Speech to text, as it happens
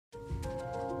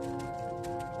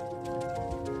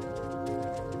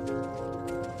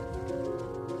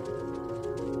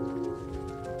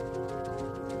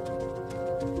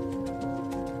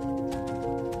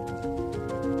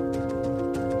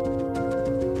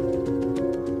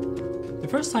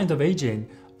first signs of aging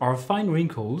are fine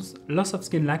wrinkles, loss of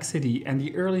skin laxity, and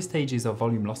the early stages of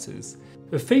volume losses.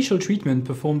 A facial treatment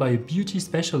performed by a beauty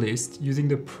specialist using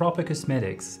the proper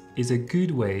cosmetics is a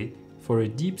good way for a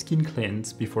deep skin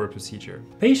cleanse before a procedure.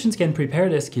 Patients can prepare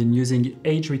their skin using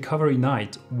Age Recovery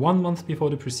Night 1 month before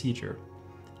the procedure.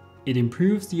 It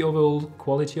improves the overall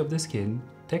quality of the skin,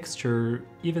 texture,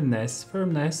 evenness,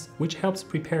 firmness, which helps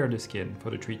prepare the skin for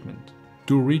the treatment.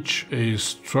 To reach a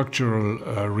structural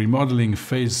remodeling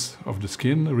phase of the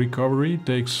skin, recovery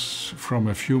takes from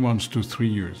a few months to 3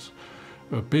 years.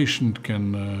 A patient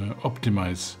can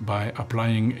optimize by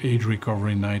applying Age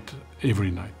Recovery Night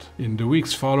every night. In the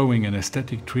weeks following an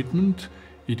aesthetic treatment,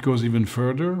 it goes even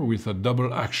further with a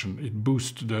double action. It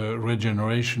boosts the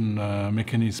regeneration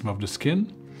mechanism of the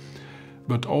skin,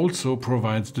 but also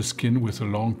provides the skin with a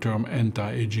long-term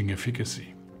anti-aging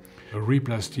efficacy.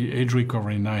 REPLASTY Age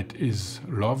Recovery Night is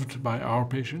loved by our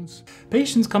patients.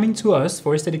 Patients coming to us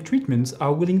for aesthetic treatments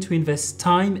are willing to invest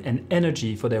time and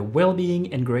energy for their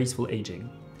well-being and graceful aging.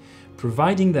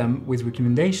 Providing them with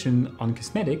recommendation on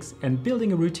cosmetics and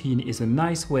building a routine is a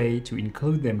nice way to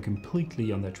include them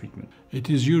completely on their treatment. It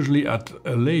is usually at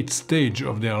a late stage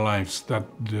of their lives that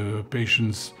the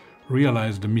patients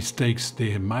realize the mistakes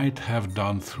they might have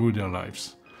done through their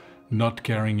lives, not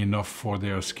caring enough for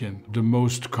their skin. The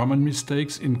most common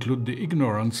mistakes include the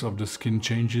ignorance of the skin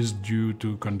changes due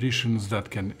to conditions that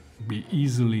can be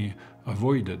easily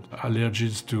avoided.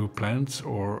 Allergies to plants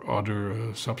or other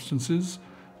substances,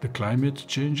 the climate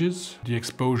changes, the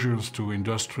exposures to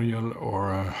industrial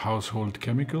or household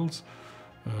chemicals,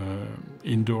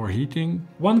 indoor heating.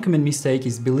 One common mistake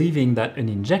is believing that an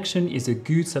injection is a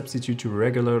good substitute to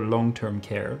regular long-term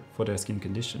care for their skin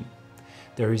condition.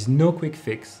 There is no quick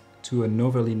fix to an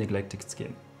overly neglected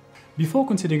skin. Before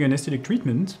considering an aesthetic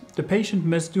treatment, the patient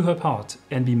must do her part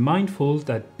and be mindful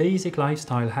that basic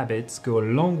lifestyle habits go a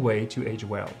long way to age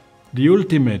well. The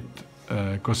ultimate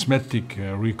cosmetic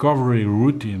recovery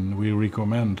routine we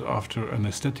recommend after an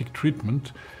aesthetic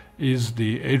treatment is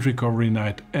the Age Recovery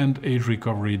Night and Age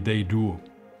Recovery Day duo.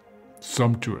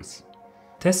 Sumptuous.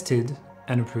 Tested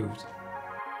and approved.